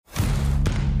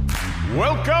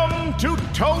Welcome to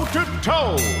Toe to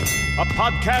Toe, a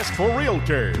podcast for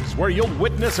realtors where you'll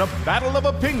witness a battle of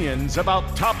opinions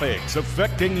about topics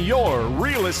affecting your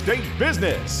real estate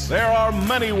business. There are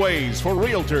many ways for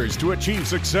realtors to achieve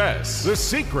success. The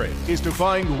secret is to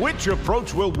find which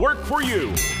approach will work for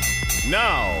you.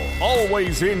 Now,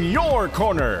 always in your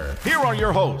corner, here are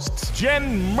your hosts,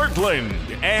 Jen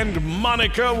Mertland and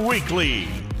Monica Weekly.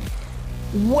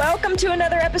 Welcome to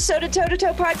another episode of Toe to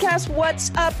Toe Podcast.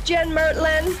 What's up, Jen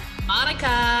Mertland?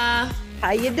 Monica.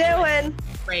 How you doing?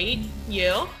 Great.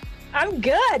 You? I'm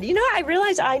good. You know, I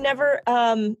realize I never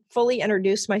fully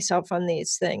introduced myself on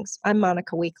these things. I'm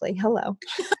Monica Weekly. Hello.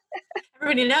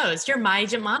 Everybody knows you're my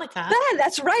agent, Monica. Yeah,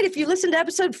 that's right. If you listen to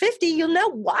episode 50, you'll know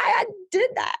why I did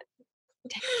that.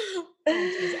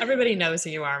 Everybody knows who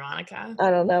you are, Monica. I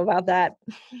don't know about that,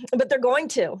 but they're going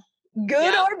to.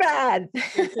 Good or bad.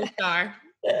 Star.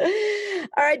 All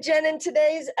right, Jen, in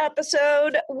today's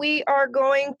episode, we are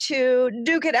going to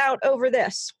duke it out over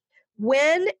this.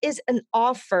 When is an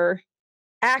offer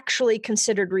actually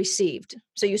considered received?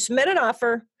 So you submit an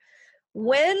offer.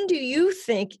 When do you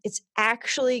think it's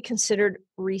actually considered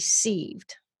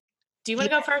received? Do you want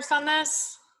to go first on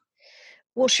this?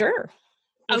 Well, sure.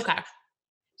 Okay.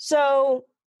 So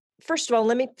first of all,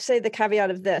 let me say the caveat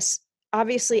of this.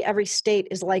 Obviously, every state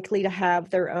is likely to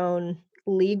have their own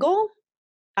legal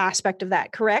aspect of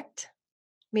that, correct?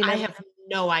 I have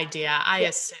no idea.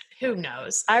 Assume, who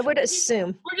knows? I would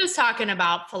assume. We're just talking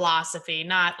about philosophy,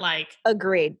 not like...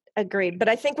 Agreed. But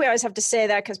I think we always have to say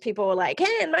that because people are like,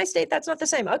 hey, in my state, that's not the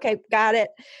same. Okay, got it.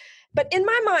 But in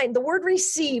my mind, the word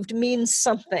received means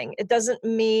something. It doesn't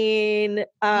mean,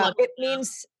 it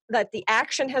means that the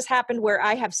action has happened where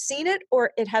I have seen it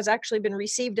or it has actually been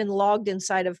received and logged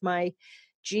inside of my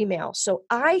Gmail. So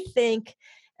I think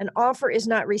an offer is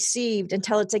not received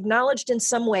until it's acknowledged in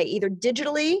some way, either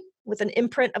digitally with an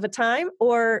imprint of a time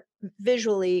or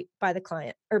visually by the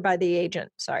client or by the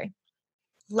agent. Sorry.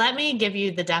 Let me give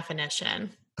you the definition.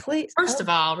 Please. First of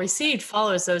all, received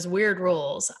follows those weird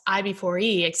rules. I before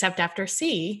E, except after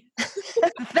C.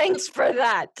 Thanks for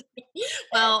that.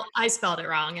 Well, I spelled it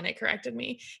wrong and it corrected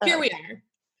me. Here we are.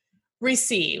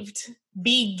 Received,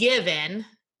 be given,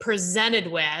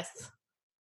 presented with,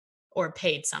 or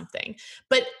paid something.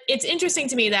 But it's interesting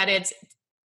to me that it's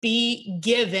be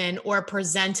given or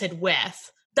presented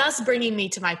with, thus bringing me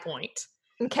to my point.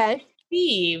 Okay.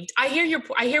 Received. I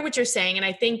hear what you're saying, and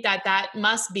I think that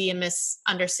must be a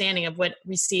misunderstanding of what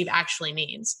receive actually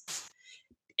means.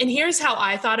 And here's how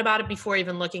I thought about it before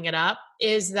even looking it up,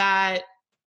 is that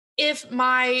if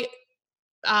my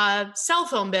cell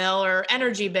phone bill or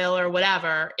energy bill or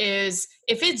whatever if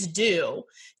it's due,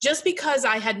 just because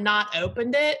I had not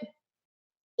opened it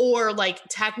or like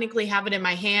technically have it in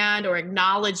my hand or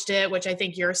acknowledged it, which I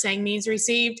think you're saying means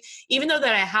received, even though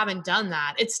that I haven't done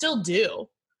that, it's still due.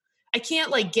 I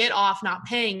can't like get off not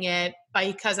paying it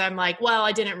because I'm like, well,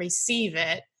 I didn't receive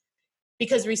it,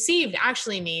 because received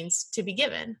actually means to be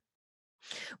given.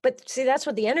 But see, that's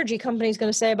what the energy company is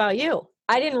going to say about you.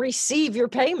 I didn't receive your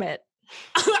payment.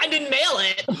 I didn't mail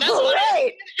it. That's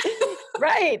right.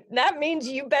 Right. That means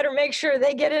you better make sure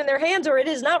they get it in their hands or it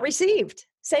is not received.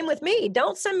 Same with me.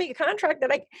 Don't send me a contract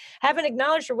that I haven't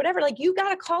acknowledged or whatever. Like, you got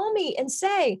to call me and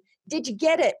say, did you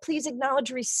get it? Please acknowledge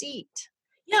receipt.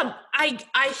 Yeah, I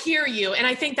hear you. And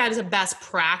I think that is a best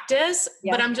practice,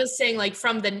 but I'm just saying like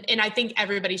and I think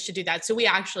everybody should do that. So we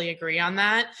actually agree on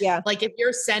that. Yeah. Like if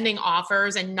you're sending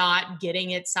offers and not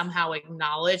getting it somehow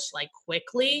acknowledged like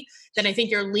quickly, then I think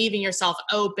you're leaving yourself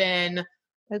open.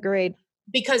 Agreed.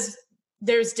 Because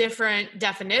there's different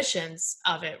definitions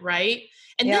of it, right?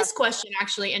 And this question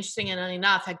actually, interestingly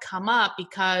enough, had come up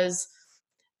because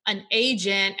an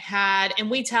agent had,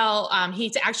 and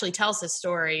he actually tells this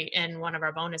story in one of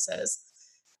our bonuses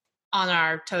on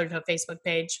our Toe to Toe Facebook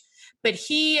page, but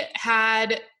he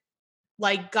had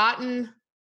his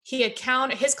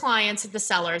clients, the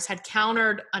sellers had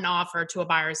countered an offer to a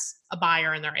buyer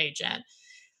and their agent.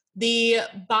 The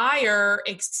buyer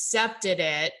accepted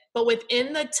it, but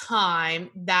within the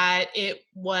time that it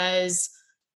was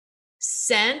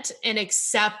sent and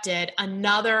accepted,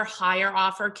 another higher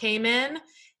offer came in.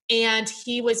 And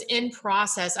he was in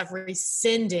process of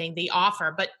rescinding the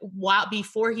offer. But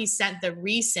before he sent the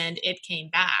rescind, it came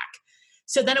back.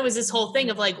 So then it was this whole thing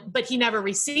of like, but he never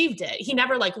received it. He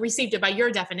never received it by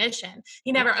your definition.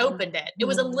 He never opened it. It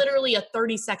was literally a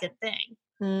 30-second thing.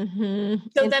 Mm-hmm.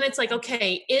 So then it's like,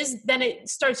 okay, then it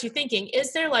starts you thinking,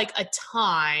 is there like a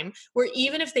time where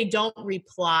even if they don't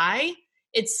reply,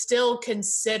 it's still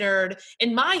considered,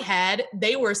 in my head,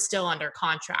 they were still under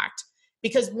contract.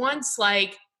 Because once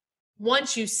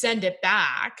you send it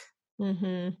back,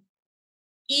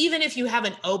 even if you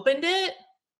haven't opened it,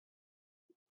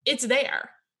 it's there.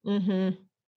 Mm-hmm.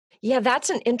 Yeah, that's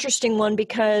an interesting one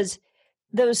because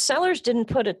those sellers didn't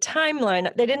put a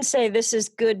timeline. They didn't say this is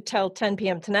good till 10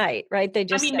 p.m. tonight, right? They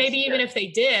just I mean, maybe even if they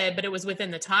did, but it was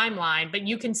within the timeline, but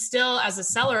you can still, as a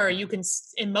seller, you can,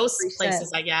 in most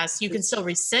places, I guess, you can still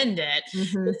rescind it.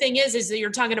 Mm-hmm. The thing is that you're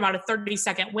talking about a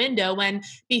 30-second window when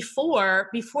before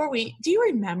do you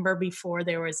remember before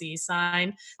there was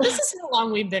e-sign? This is how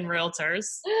long we've been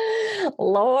realtors.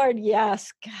 Lord,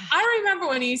 yes. God. I remember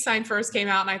when e-sign first came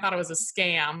out and I thought it was a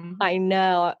scam. I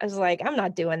know. I was like, I'm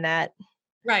not doing that.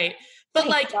 Right. But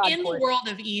Thank like God in for the it. world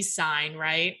of e-sign,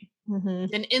 right? Mm-hmm.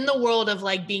 And in the world of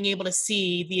like being able to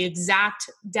see the exact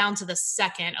down to the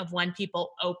second of when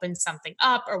people opened something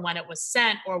up or when it was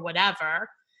sent or whatever.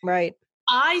 Right.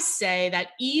 I say that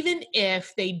even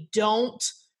if they don't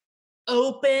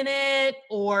open it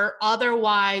or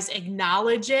otherwise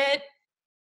acknowledge it,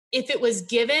 if it was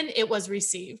given, it was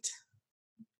received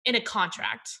in a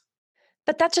contract.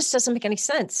 But that just doesn't make any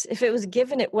sense. If it was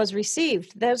given, it was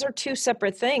received. Those are two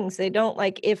separate things. They don't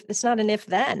if it's not an if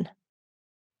then.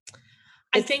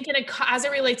 I think as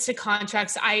it relates to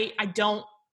contracts, I don't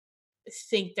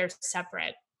think they're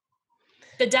separate.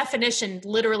 The definition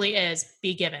literally is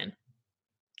be given.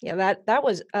 Yeah, that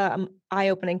was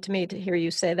eye-opening to me to hear you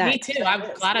say that. Me too.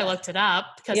 I'm glad I looked it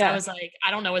up because I was like,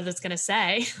 I don't know what it's going to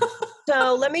say.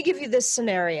 So let me give you this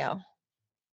scenario.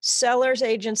 Seller's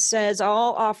agent says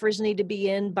all offers need to be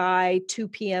in by 2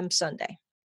 p.m. Sunday.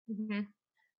 Mm-hmm.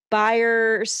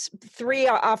 Buyers, 3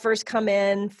 offers come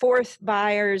in. 4th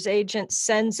buyer's agent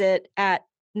sends it at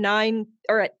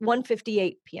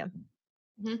 1:58 p.m.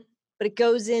 Mm-hmm. But it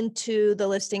goes into the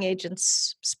listing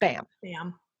agent's spam.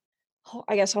 Spam.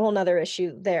 I guess a whole nother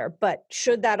issue there. But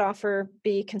should that offer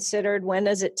be considered? When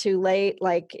is it too late?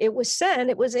 Like it was sent,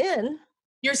 it was in.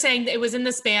 You're saying that it was in the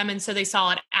spam, and so they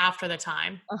saw it after the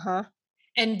time. Uh-huh.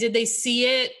 And did they see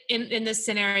it in this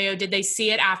scenario? Did they see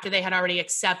it after they had already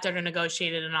accepted or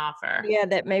negotiated an offer? Yeah,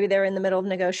 that maybe they're in the middle of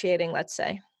negotiating, let's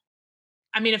say.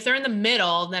 I mean, if they're in the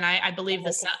middle, then I believe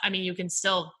you can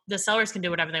still, the sellers can do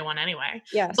whatever they want anyway.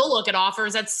 Yes. They'll look at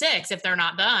offers at 6 if they're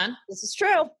not done. This is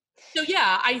true. So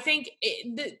yeah, I think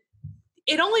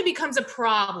it only becomes a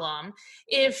problem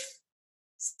if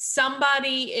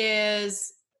somebody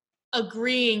is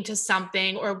agreeing to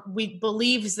something or we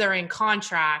believes they're in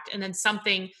contract and then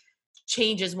something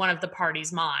changes one of the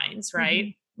parties' minds,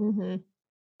 right? Mm-hmm.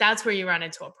 That's where you run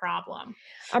into a problem.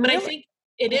 I think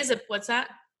it is what's that?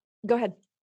 Go ahead.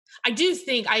 I do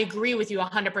think I agree with you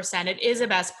 100%. It is a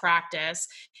best practice.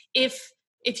 If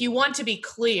you want to be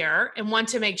clear and want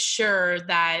to make sure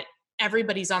that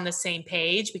everybody's on the same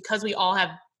page, because we all have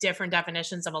different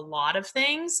definitions of a lot of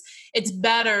things, it's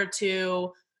better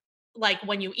to, like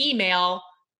when you email,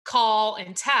 call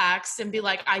and text and be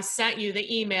like, I sent you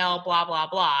the email, blah, blah,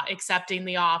 blah, accepting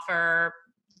the offer,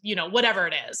 whatever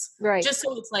it is. Right. Just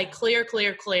so it's like clear,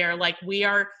 like we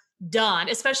are done,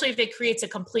 especially if it creates a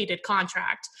completed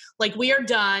contract. Like we are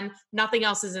done, nothing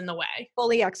else is in the way.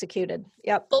 Fully executed.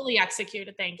 Yep. Fully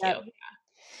executed. Thank you.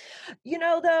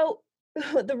 Yeah. Though,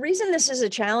 the reason this is a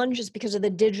challenge is because of the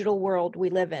digital world we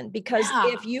live in. Because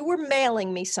if you were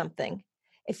mailing me something,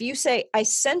 if you say I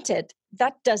sent it,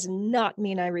 that does not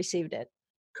mean I received it.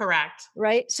 Correct.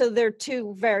 Right? So they're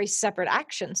two very separate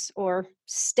actions or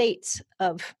states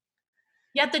of.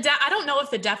 Yeah, I don't know if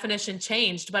the definition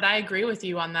changed, but I agree with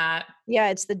you on that. Yeah,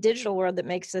 it's the digital world that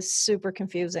makes this super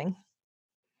confusing.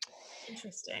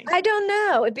 Interesting. I don't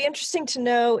know. It'd be interesting to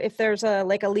know if there's a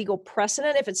legal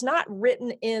precedent. If it's not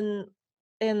written in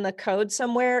the code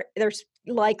somewhere, there's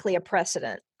likely a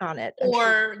precedent on it.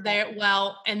 Or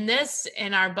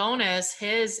in our bonus,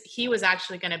 he was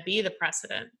actually going to be the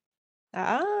precedent.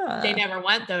 They never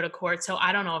went though to court, so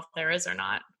I don't know if there is or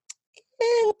not.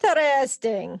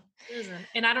 Interesting.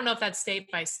 And I don't know if that's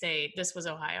state by state. This was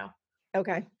Ohio.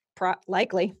 Okay.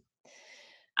 Likely.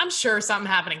 I'm sure something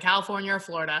happened in California or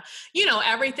Florida.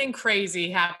 Everything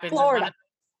crazy happens Florida.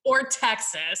 Or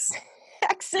Texas.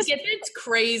 Texas. If it's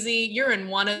crazy, you're in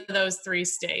one of those 3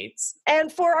 states.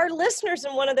 And for our listeners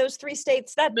in one of those 3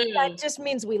 states, that just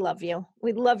means we love you.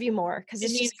 We love you more because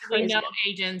it's just crazy. We know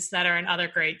agents that are in other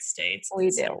great states. We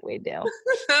do. All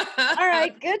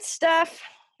right, good stuff.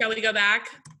 Shall we go back?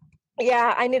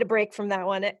 Yeah, I need a break from that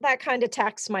one. That kind of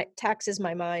taxes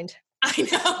my mind. I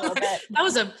know. That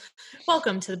was a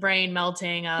welcome to the brain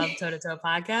melting of Toe to Toe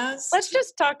podcast. Let's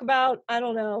just talk about, I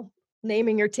don't know,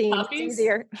 naming your team. Puppies?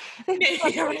 Easier.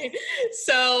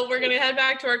 So we're going to head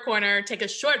back to our corner, take a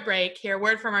short break, hear a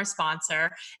word from our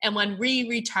sponsor, and when we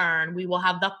return, we will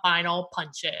have the final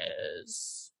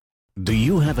punches. Do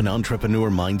you have an entrepreneur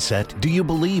mindset? Do you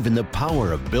believe in the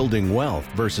power of building wealth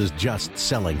versus just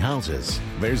selling houses?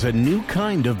 There's a new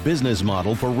kind of business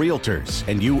model for realtors,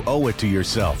 and you owe it to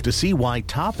yourself to see why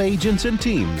top agents and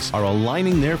teams are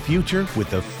aligning their future with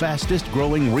the fastest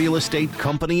growing real estate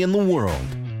company in the world.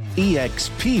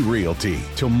 eXp Realty,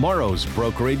 tomorrow's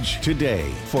brokerage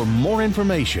today. For more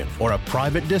information or a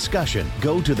private discussion,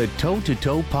 go to the Toe to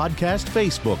Toe Podcast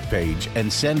Facebook page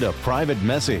and send a private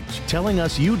message telling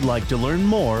us you'd like to learn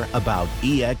more about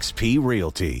eXp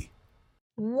Realty.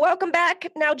 Welcome back.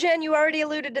 Now, Jen, you already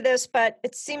alluded to this, but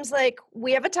it seems like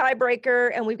we have a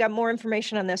tiebreaker and we've got more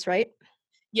information on this, right?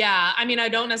 Yeah. I mean, I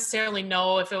don't necessarily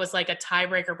know if it was like a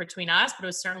tiebreaker between us, but it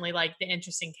was certainly like the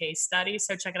interesting case study.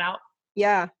 So check it out.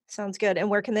 Yeah, sounds good. And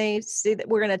where can they see that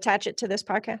we're going to attach it to this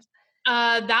podcast?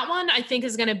 That one I think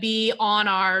is going to be on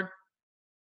our,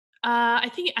 I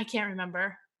can't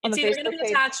remember. It's either going to be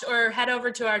attached or head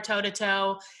over to our Toe to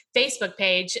Toe Facebook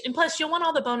page. And plus you'll want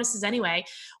all the bonuses anyway.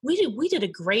 We did a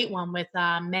great one with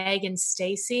Meg and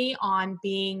Stacy on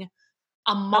being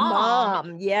a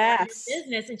mom. Yes.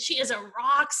 Business, and she is a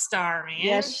rock star, man.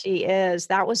 Yes, she is.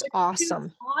 That was awesome.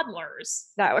 2 toddlers.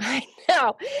 I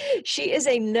know. She is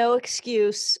a no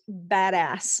excuse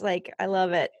badass. Like, I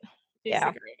love it. She's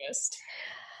the greatest.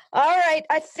 All right.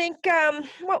 I think,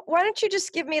 why don't you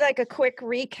just give me like a quick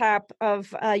recap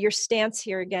of your stance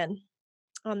here again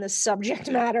on this subject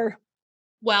matter?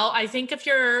 Well, I think if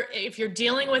you're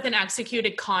dealing with an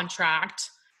executed contract,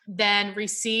 then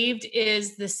received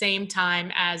is the same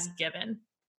time as given.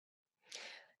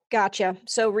 Gotcha.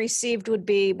 So received would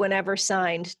be whenever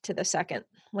signed to the second,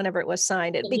 whenever it was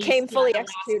signed. It became fully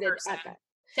executed at that.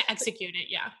 To execute it,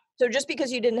 yeah. So just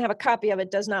because you didn't have a copy of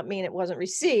it does not mean it wasn't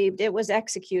received. It was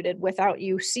executed without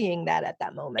you seeing that at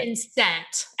that moment. And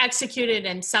sent, executed,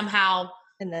 and somehow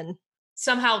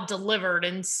delivered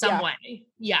in some way.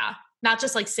 Yeah. Not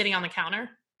just like sitting on the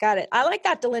counter. Got it. I like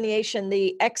that delineation,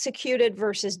 the executed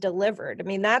versus delivered. I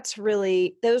mean,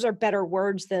 those are better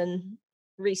words than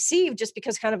received, just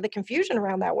because kind of the confusion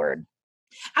around that word.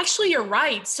 Actually, you're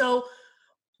right. So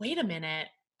wait a minute.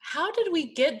 How did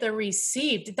we get the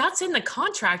received? That's in the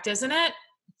contract, isn't it?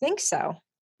 I think so.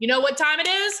 You know what time it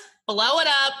is? Blow it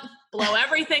up. Blow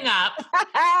everything up.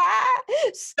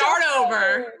 Start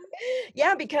over.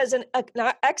 Yeah, because an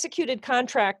executed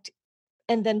contract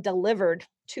and then delivered,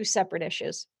 2 separate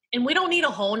issues. And we don't need a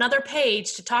whole nother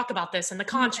page to talk about this in the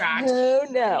contract.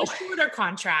 No. A shorter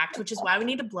contract, which is why we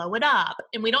need to blow it up.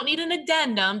 And we don't need an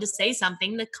addendum to say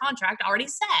something the contract already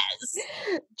says.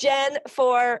 Jen,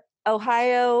 for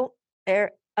Ohio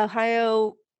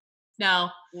No.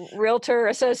 Realtor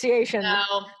Association. No.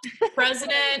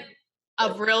 President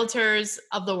of Realtors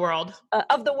of the World.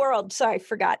 Of the world. Sorry,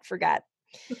 forgot.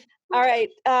 All right.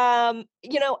 I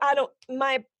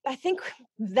think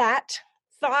that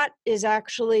thought is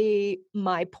actually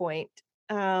my point.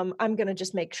 I'm going to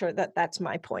just make sure that that's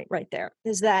my point right there,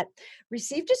 is that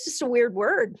received is just a weird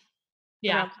word.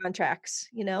 Yeah. Contracts,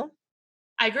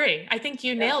 I agree. I think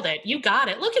you nailed it. You got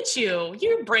it. Look at you.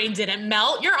 Your brain didn't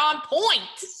melt. You're on point.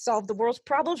 Solve the world's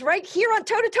problems right here on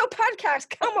Toe to Toe Podcast.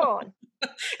 Come on.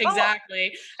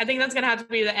 Exactly. I think that's going to have to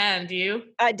be the end. Do you?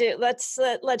 I do. Let's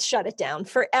shut it down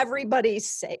for everybody's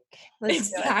sake.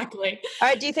 Exactly. All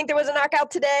right. Do you think there was a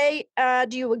knockout today?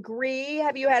 Do you agree?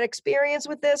 Have you had experience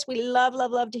with this? We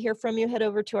love to hear from you. Head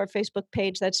over to our Facebook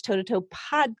page. That's Toe to Toe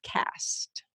Podcast.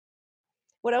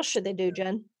 What else should they do,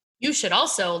 Jen? You should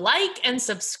also like and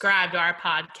subscribe to our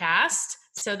podcast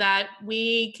so that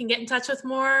we can get in touch with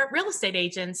more real estate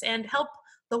agents and help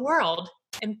the world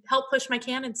and help push my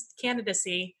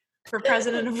candidacy for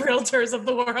president of Realtors of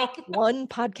the World. One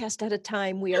podcast at a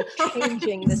time. We are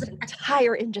changing this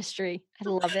entire industry. I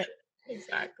love it.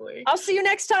 Exactly. I'll see you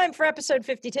next time for episode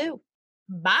 52.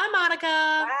 Bye, Monica.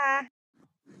 Bye.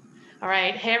 All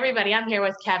right. Hey, everybody. I'm here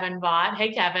with Kevin Vaught.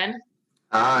 Hey, Kevin.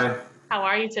 Hi. How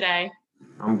are you today?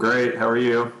 I'm great. How are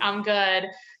you? I'm good.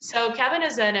 So Kevin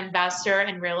is an investor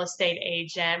and real estate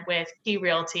agent with Key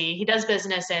Realty. He does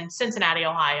business in Cincinnati,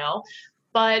 Ohio.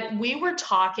 But we were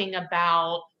talking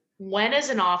about when is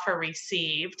an offer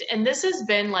received? And this has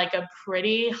been like a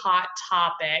pretty hot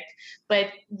topic. But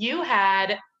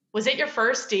was it your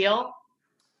first deal?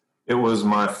 It was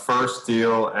my first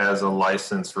deal as a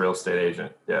licensed real estate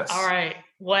agent. Yes. All right.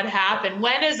 What happened?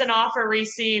 When is an offer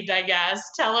received, I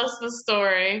guess? Tell us the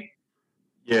story.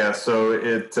 Yeah, so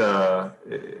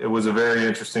it was a very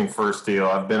interesting first deal.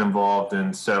 I've been involved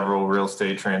in several real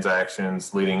estate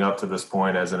transactions leading up to this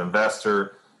point as an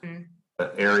investor. Mm-hmm.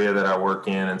 The area that I work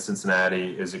in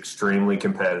Cincinnati is extremely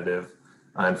competitive.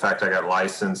 In fact, I got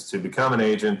licensed to become an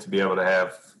agent to be able to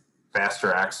have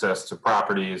faster access to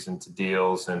properties and to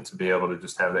deals, and to be able to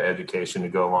just have the education to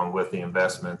go along with the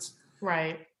investments.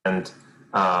 Right. And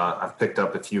I've picked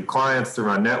up a few clients through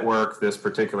my network. This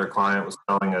particular client was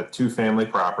selling a 2-family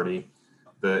property.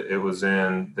 It was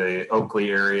in the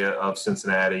Oakley area of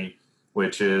Cincinnati,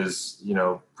 which is,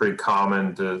 pretty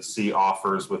common to see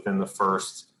offers within the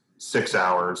first 6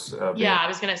 hours. I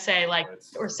was going to say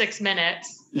or 6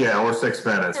 minutes. Yeah, or 6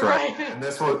 minutes, right. And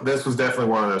this was definitely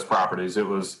one of those properties. It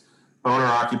was owner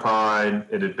occupied.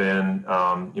 It had been,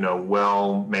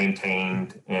 well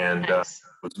maintained, and Nice.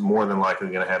 was more than likely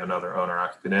going to have another owner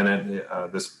occupant in it.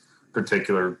 This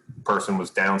particular person was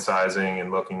downsizing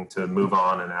and looking to move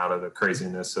on and out of the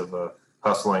craziness of a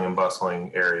hustling and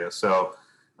bustling area. So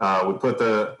we put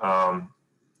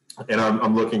and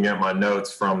I'm looking at my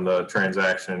notes from the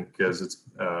transaction because it's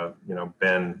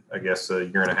been, I guess, a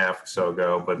year and a half or so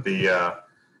ago. But the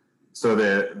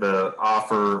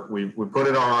offer, we put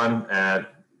it on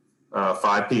at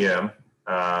 5 p.m.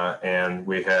 And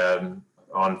we had,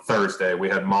 on Thursday, we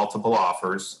had multiple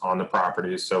offers on the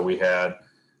property. So we had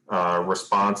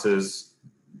responses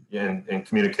and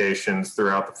communications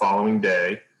throughout the following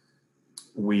day.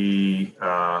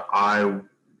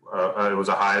 It was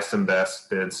a highest and best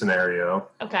bid scenario.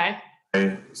 Okay.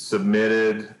 I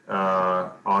submitted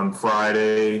on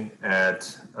Friday at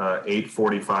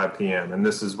 8:45 p.m. And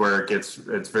this is where it's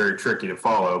very tricky to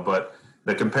follow. But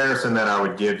the comparison that I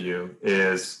would give you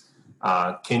is,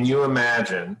 can you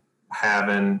imagine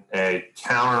having a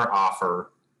counter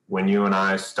offer when you and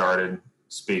I started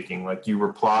speaking? Like, you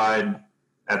replied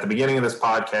at the beginning of this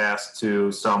podcast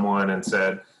to someone and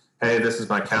said, hey, this is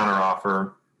my counter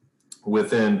offer.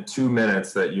 Within 2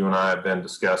 minutes that you and I have been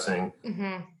discussing,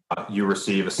 you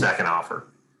receive a second offer.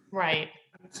 Right.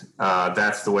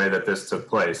 That's the way that this took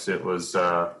place. It was,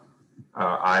 I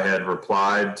had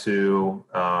replied to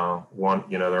one,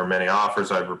 there were many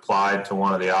offers. I'd replied to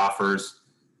one of the offers,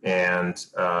 and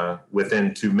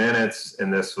within 2 minutes,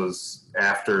 and this was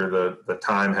after the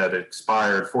time had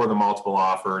expired for the multiple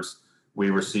offers,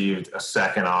 we received a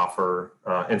second offer.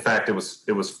 In fact, it was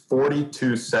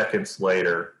 42 seconds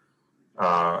later.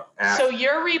 So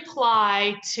your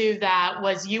reply to that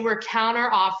was you were counter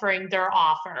offering their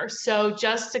offer. So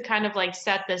just to kind of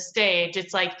set the stage,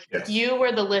 it's yes. You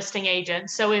were the listing agent.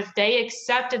 So if they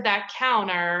accepted that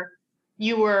counter,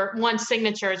 once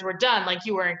signatures were done,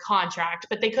 you were in contract,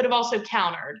 but they could have also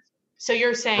countered. So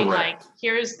you're saying Correct.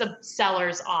 Here's the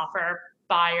seller's offer,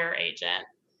 buyer agent.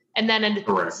 And then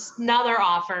another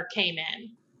offer came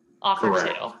in, offer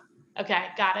Correct. 2. Okay.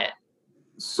 Got it.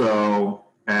 So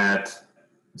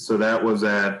that was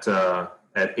at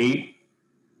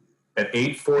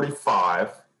 8:45.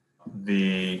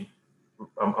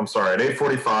 I'm sorry, at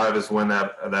 8:45 is when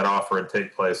that offer had taken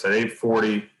place. At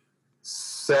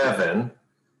 8:47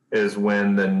 is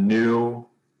when the new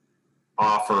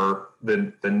offer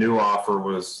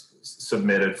was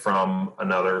submitted from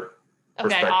another.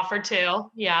 Okay, offer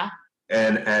 2. Yeah.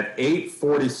 And at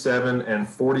 8:47 and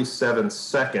 47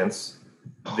 seconds,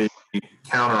 the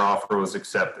counter offer was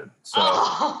accepted.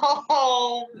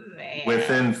 So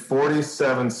within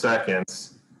 47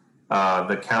 seconds,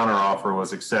 the counter offer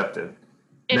was accepted.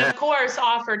 And of course,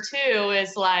 offer 2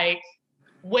 is way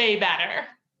better.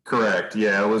 Correct.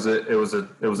 Yeah, it was a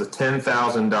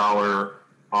 $10,000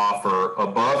 offer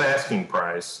above asking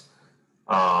price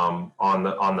on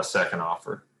the second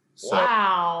offer. So,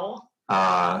 wow.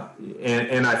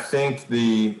 And I think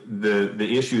the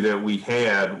issue that we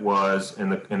had was in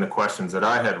the questions that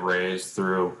I had raised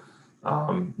through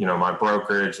my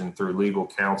brokerage and through legal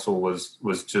counsel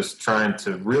was just trying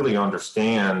to really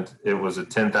understand. It was a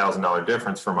 $10,000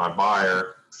 difference for my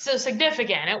buyer. So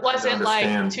significant. It wasn't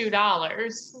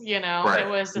 $2, Right. It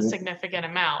was a significant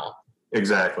amount.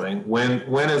 Exactly.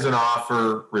 When is an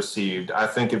offer received? I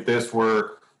think if this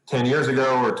were 10 years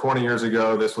ago or 20 years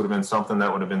ago, this would have been something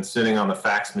that would have been sitting on the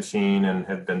fax machine and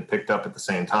had been picked up at the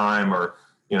same time, or,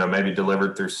 maybe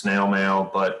delivered through snail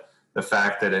mail. But the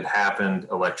fact that it happened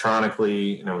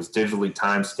electronically and it was digitally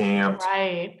time-stamped,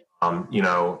 right.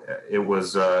 It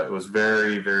was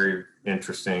very, very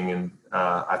interesting.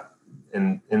 And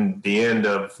in the end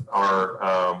of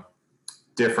our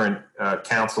different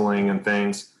counseling and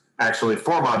things, actually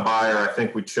for my buyer, I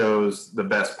think we chose the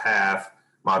best path.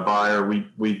 My buyer,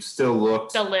 we still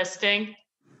looked. The listing.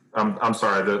 I'm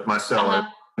sorry, my seller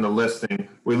and the listing.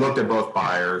 We looked at both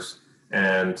buyers,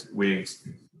 and we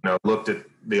looked at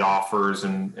the offers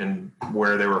and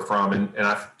where they were from, and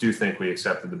I do think we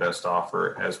accepted the best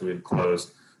offer as we had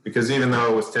closed. Because even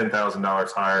though it was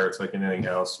 $10,000 higher, it's like anything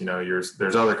else.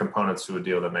 There's other components to a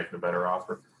deal that make it a better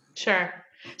offer. Sure.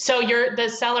 So the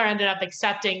seller ended up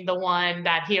accepting the one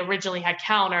that he originally had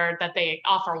countered, that they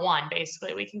offer one,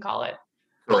 basically, we can call it.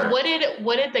 But what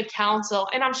did the counsel,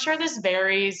 and I'm sure this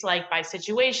varies like by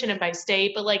situation and by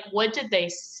state, but like what did they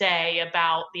say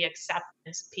about the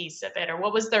acceptance piece of it, or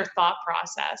what was their thought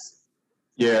process?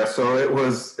 Yeah, so it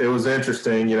was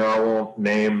interesting. I won't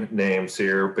name names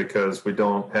here because we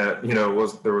don't have, there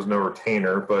was no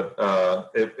retainer, but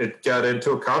it got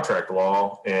into a contract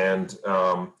law, and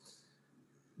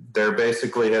there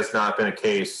basically has not been a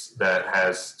case that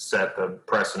has set the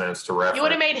precedence to reference. You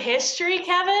would have made history,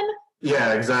 Kevin?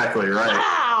 Yeah, exactly. Right.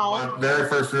 Wow. My very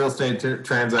first real estate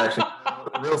transaction.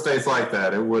 Real estate's like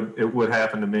that. It would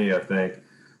happen to me, I think.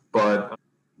 But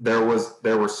there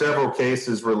were several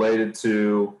cases related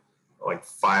to like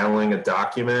filing a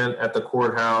document at the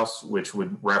courthouse, which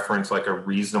would reference like a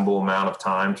reasonable amount of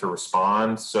time to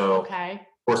respond. So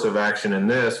course of action in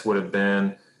this would have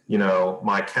been,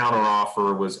 my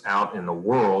counteroffer was out in the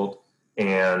world,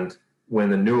 and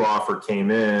when the new offer came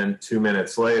in 2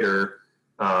 minutes later,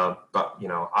 but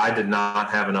I did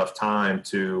not have enough time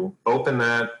to open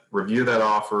that, review that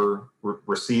offer,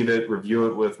 receive it, review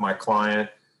it with my client,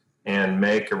 and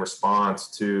make a response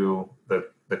to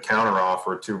the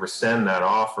counteroffer to rescind that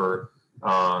offer.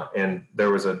 And there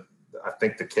was I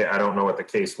don't know what the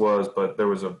case was, but there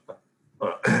was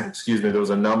there was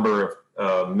a number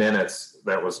of minutes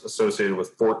that was associated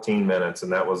with 14 minutes,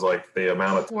 and that was like the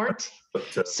amount of time.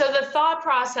 So the thought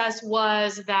process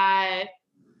was that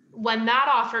when that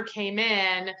offer came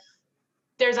in,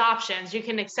 there's options. You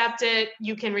can accept it,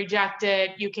 you can reject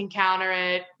it, you can counter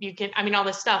it, all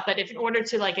this stuff. But if in order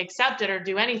to like accept it or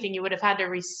do anything, you would have had to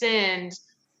rescind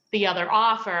the other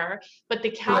offer. But the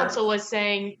counsel was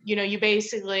saying, you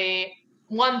basically,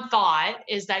 one thought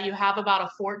is that you have about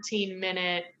a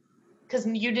 14-minute, because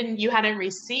you hadn't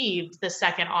received the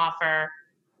second offer.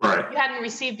 Right. You hadn't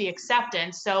received the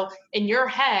acceptance. So in your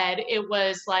head, it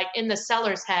was like, in the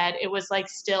seller's head, it was like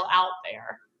still out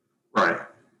there. Right.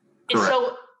 And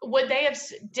so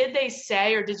did they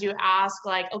say, or did you ask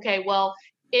like, okay, well,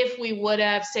 if we would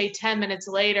have, say 10 minutes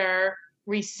later,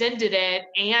 rescinded it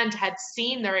and had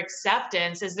seen their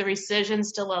acceptance, is the rescission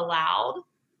still allowed?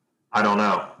 I don't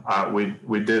know.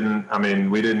 We didn't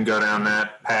go down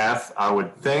that path. I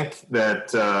would think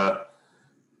that,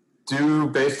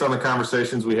 based on the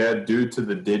conversations we had, due to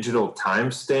the digital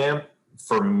timestamp,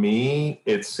 for me,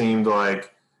 it seemed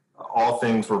like all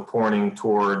things were pointing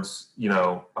towards,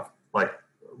 like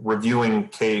reviewing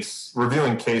case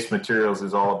materials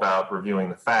is all about reviewing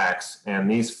the facts. And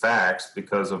these facts,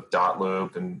 because of dot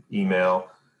loop and email,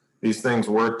 these things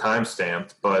were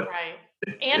timestamped, but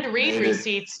read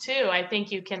receipts too. I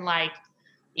think you can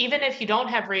even if you don't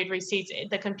have read receipts,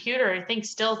 the computer, I think,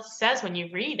 still says when you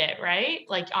read it, right?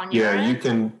 Like on your end? You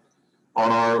can,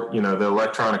 on our, the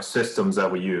electronic systems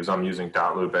that we use, I'm using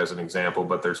dot loop as an example,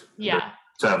 but there's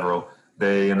several.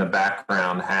 They, in the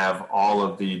background, have all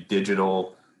of the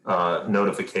digital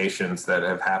notifications that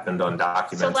have happened on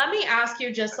documents. So let me ask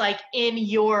you, just like, in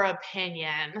your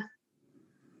opinion,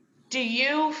 do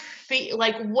you feel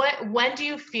like when do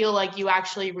you feel like you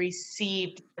actually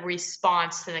received a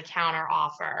response to the counter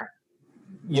offer?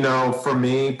 For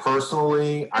me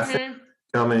personally, I think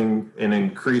becoming an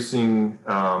increasing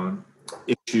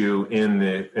issue in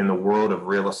the world of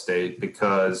real estate,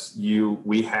 because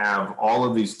we have all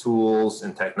of these tools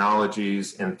and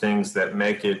technologies and things that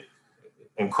make it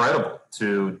incredible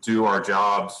to do our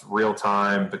jobs real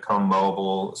time, become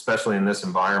mobile, especially in this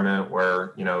environment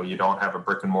where, you don't have a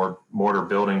brick and mortar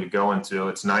building to go into.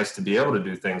 It's nice to be able to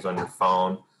do things on your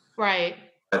phone. Right.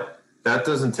 But that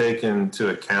doesn't take into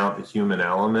account the human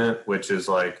element, which is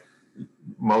like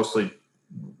mostly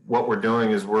what we're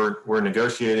doing is we're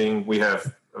negotiating. We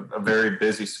have a very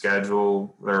busy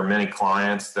schedule. There are many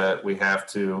clients that we have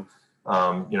to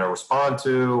respond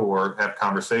to or have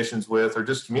conversations with or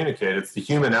just communicate. It's the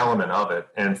human element of it.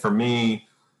 And for me,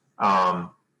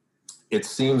 it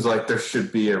seems like there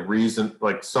should be a reason,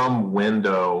 like some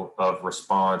window of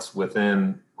response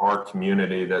within our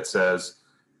community that says,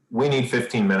 we need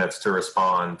 15 minutes to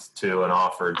respond to an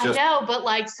offer. I know,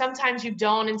 but sometimes you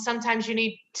don't, and sometimes you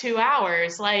need 2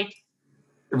 hours.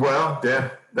 Well,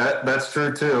 yeah, that's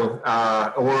true too.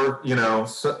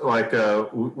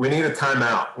 We need a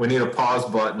timeout. We need a pause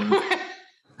button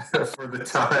for the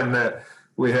time that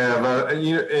we have.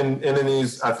 And in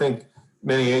these, I think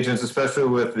many agents, especially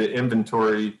with the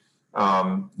inventory,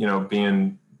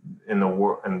 being in the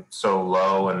war and so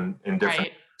low and in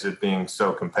different, it being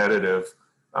so competitive,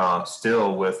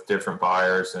 still with different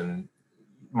buyers, and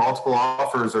multiple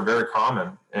offers are very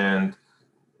common. And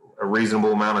a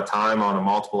reasonable amount of time on a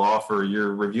multiple offer,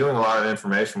 you're reviewing a lot of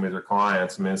information with your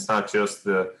clients. I mean, it's not just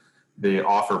the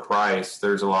offer price.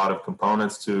 There's a lot of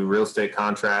components to real estate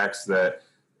contracts that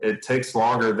it takes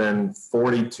longer than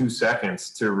 42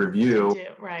 seconds to review.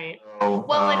 Right. So,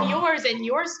 well, in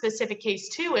your specific case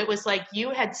too, it was like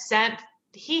your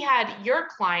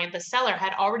client, the seller,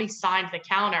 had already signed the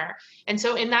counter. And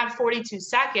so in that 42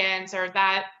 seconds, or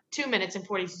that 2 minutes and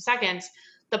 42 seconds,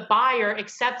 the buyer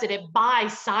accepted it by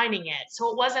signing it. So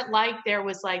it wasn't like there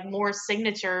was like more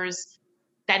signatures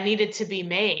that needed to be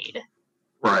made.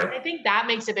 Right. I think that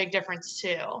makes a big difference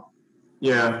too.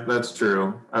 Yeah, that's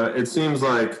true. It seems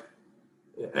like,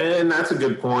 and that's a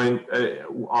good point. The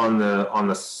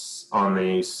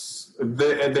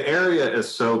area is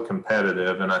so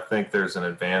competitive, and I think there's an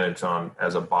advantage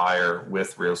as a buyer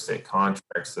with real estate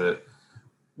contracts that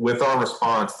with our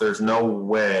response, there's no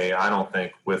way, I don't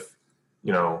think, with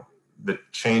the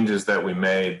changes that we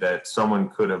made, that someone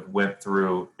could have went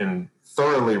through and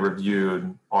thoroughly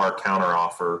reviewed our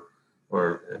counteroffer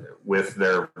or with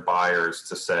their buyers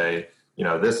to say,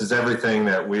 this is everything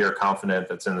that we are confident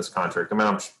that's in this contract. I mean,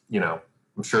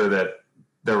 I'm sure that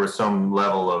there was some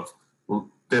level of,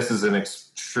 this is an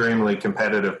extremely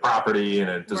competitive property and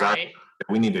a desire. Right.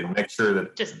 We need to make sure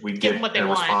that just we get a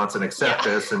response and accept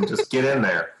this and just get in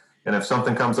there. And if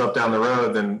something comes up down the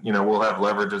road, then, we'll have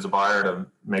leverage as a buyer to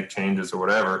make changes or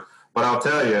whatever. But I'll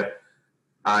tell you,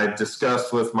 I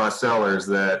discussed with my sellers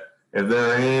that if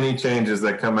there are any changes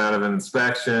that come out of an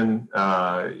inspection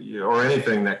or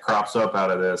anything that crops up out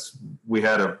of this, we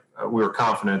were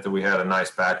confident that we had a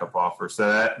nice backup offer. So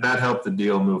that helped the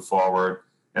deal move forward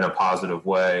in a positive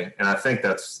way. And I think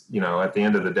that's, at the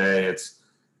end of the day, it's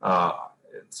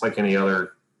like any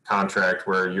other contract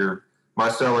where my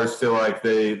sellers feel like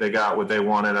they got what they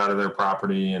wanted out of their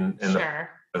property and sure.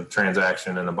 the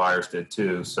transaction, and the buyers did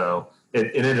too. So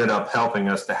it ended up helping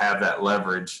us to have that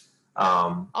leverage.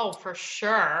 For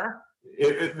sure.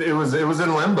 It was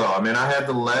in limbo. I mean, I had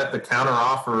to let the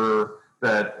counteroffer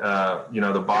that,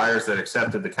 the buyers that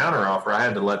accepted the counteroffer, I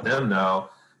had to let them know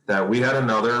that we had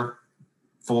another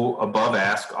full above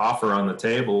ask offer on the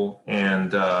table,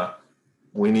 and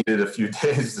we needed a few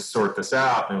days to sort this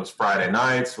out. And it was Friday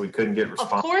night, so we couldn't get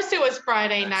response. Of course it was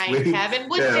Friday night, Kevin.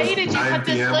 What day did you put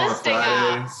this listing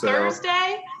up?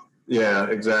 Thursday? Yeah,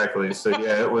 exactly. So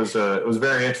yeah, it was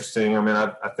very interesting. I mean,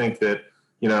 I think that,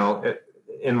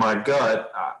 in my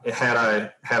gut, had I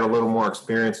had a little more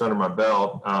experience under my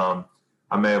belt,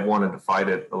 I may have wanted to fight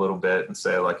it a little bit and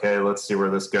say like, hey, let's see where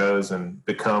this goes and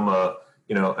become a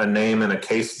name and a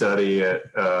case study at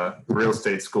real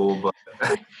estate school. But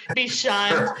be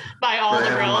shunned by all the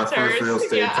realtors. My first real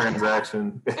estate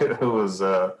transaction, it was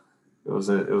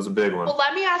a big one. Well,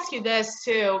 let me ask you this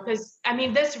too, because I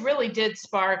mean, this really did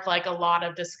spark like a lot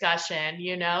of discussion,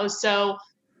 So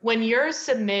when you're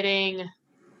submitting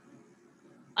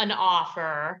an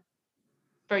offer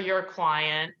for your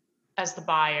client as the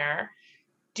buyer,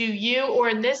 do you, or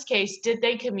in this case, did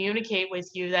they communicate with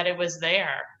you that it was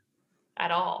there at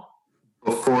all?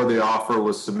 Before the offer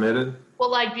was submitted? Well,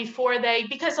 like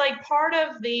because like part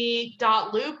of the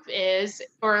dot loop is,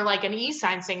 or like an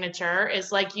e-sign signature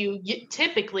is like you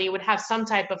typically would have some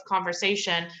type of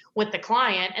conversation with the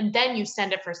client and then you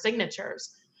send it for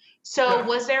signatures. So yeah.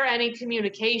 Was there any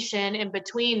communication in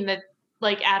between that,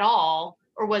 like at all,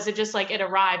 or was it just like it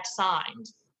arrived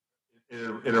signed?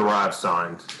 It arrived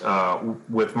signed.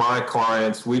 With my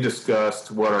clients, we discussed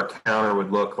what our counter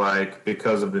would look like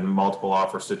because of the multiple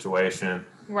offer situation.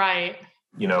 Right.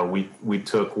 We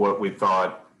took what we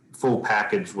thought full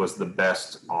package was the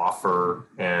best offer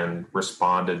and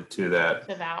responded to that.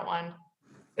 To that one.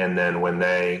 And then when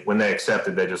they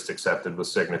accepted, they just accepted with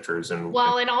signatures. And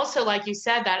also, like you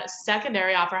said, that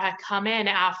secondary offer had come in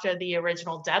after the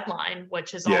original deadline,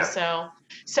 which is also.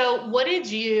 So what did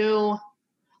you,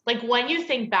 like when you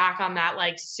think back on that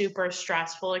like super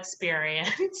stressful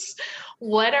experience,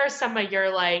 what are some of your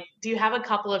do you have a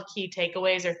couple of key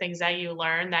takeaways or things that you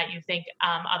learned that you think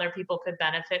other people could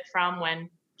benefit from when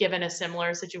given a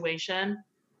similar situation?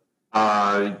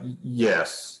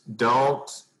 Yes.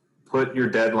 Don't put your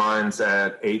deadlines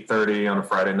at 8:30 on a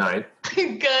Friday night.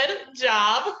 Good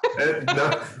job.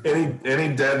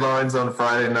 Any deadlines on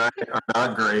Friday night are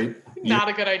not great. Not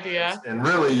a good idea. And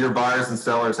really, your buyers and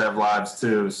sellers have lives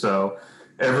too. So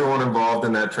everyone involved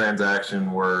in that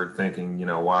transaction were thinking,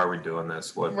 why are we doing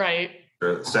this? What? Right.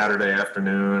 Saturday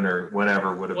afternoon or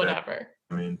whenever would have been.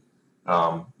 I mean,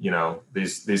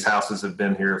 these houses have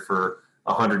been here for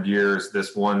 100 years.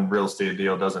 This one real estate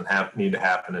deal doesn't need to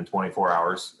happen in 24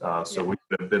 hours. So we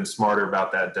could have been smarter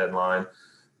about that deadline.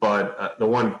 But the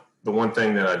one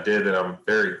thing that I did that I'm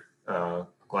very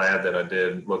glad that I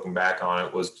did, looking back on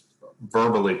it, was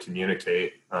verbally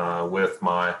communicate with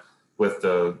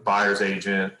the buyer's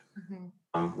agent,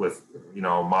 with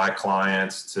my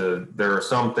clients. There are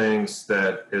some things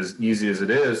that, as easy as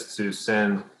it is to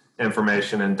send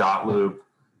information in dot loop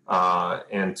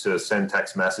and to send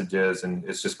text messages, and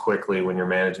it's just quickly when you're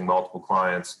managing multiple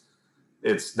clients,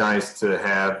 it's nice to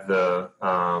have the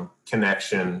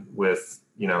connection with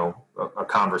a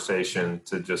conversation,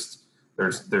 to just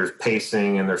there's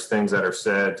pacing and there's things that are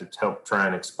said to help try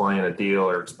and explain a deal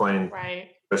or explain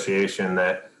negotiation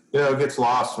that gets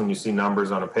lost when you see numbers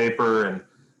on a paper. And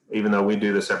even though we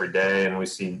do this every day and we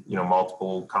see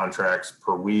multiple contracts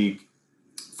per week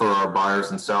for our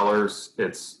buyers and sellers,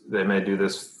 they may do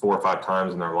this 4 or 5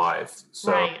 times in their life.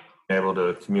 So being able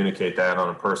to communicate that on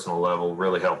a personal level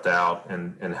really helped out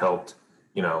and helped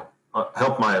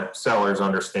help my sellers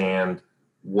understand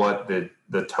what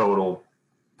the total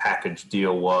package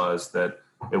deal was, that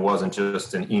it wasn't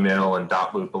just an email and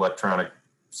dot loop electronic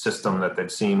system that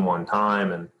they've seen one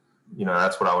time. And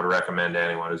that's what I would recommend to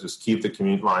anyone, is just keep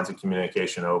the lines of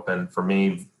communication open. For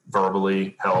me,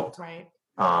 verbally helped.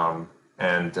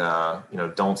 And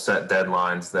don't set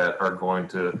deadlines that are going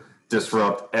to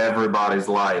disrupt everybody's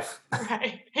life.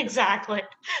 Right, exactly.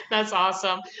 That's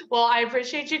awesome. Well, I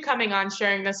appreciate you coming on,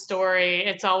 sharing the story.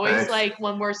 It's always like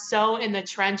when we're so in the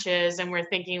trenches and we're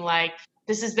thinking like,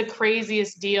 this is the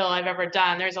craziest deal I've ever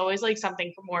done, there's always like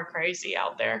something more crazy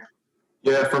out there.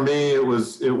 Yeah, for me, it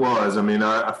was. I mean,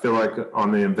 I feel like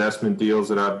on the investment deals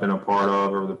that I've been a part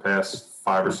of over the past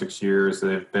 5 or 6 years,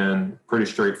 they've been pretty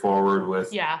straightforward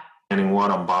with planning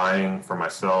what I'm buying for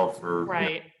myself or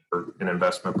for an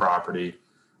investment property.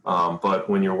 But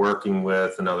when you're working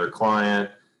with another client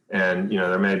and,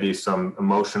 there may be some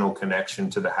emotional connection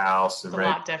to the house. It's a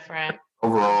lot different.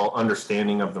 Overall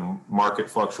understanding of the market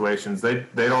fluctuations, they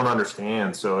don't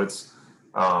understand. So it's,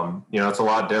 it's a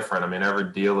lot different. I mean,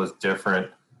 every deal is different,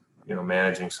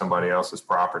 managing somebody else's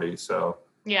property. So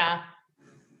yeah,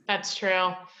 that's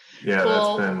true. Yeah,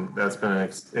 cool. that's been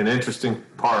an interesting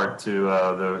part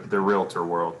to the realtor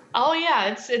world. Oh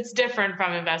yeah, it's different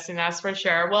from investing, that's for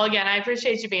sure. Well, again, I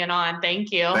appreciate you being on.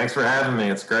 Thank you. Thanks for having me.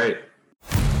 It's great.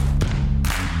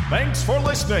 Thanks for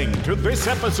listening to this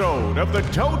episode of the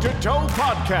Toe to Toe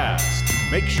Podcast.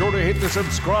 Make sure to hit the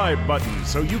subscribe button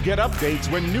so you get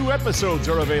updates when new episodes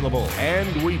are available.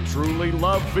 And we truly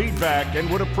love feedback and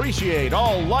would appreciate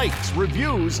all likes,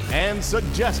 reviews, and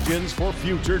suggestions for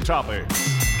future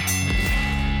topics.